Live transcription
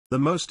The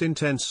most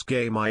intense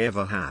game I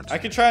ever had. I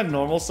could try and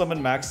normal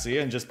summon Max C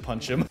and just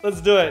punch him. Let's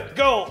do it.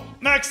 Go,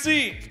 Max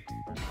C!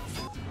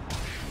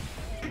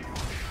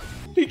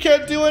 He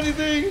can't do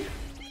anything.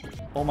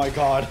 Oh my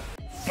god.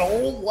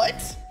 Oh,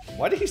 what?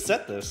 Why did he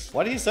set this?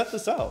 Why did he set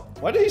this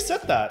out? Why did he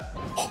set that?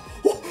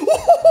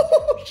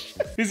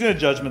 He's gonna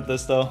judgment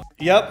this though.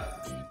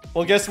 Yep.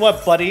 Well, guess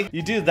what, buddy?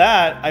 You do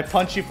that, I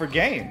punch you for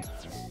game.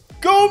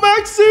 Go,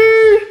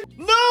 Maxi!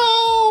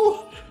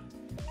 No!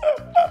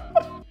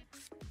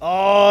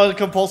 Oh,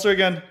 compulsory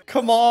again.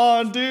 Come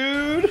on,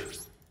 dude.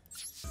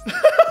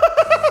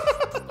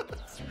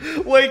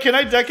 Wait, can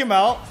I deck him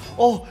out?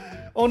 Oh,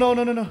 oh no,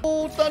 no, no, no.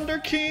 Oh, Thunder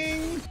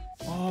King.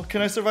 Oh,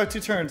 can I survive 2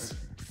 turns?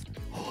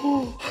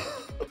 Oh.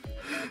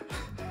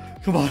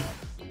 Come on.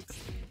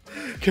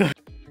 Can I?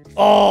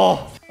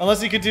 Oh,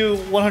 unless he could do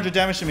 100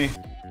 damage to me.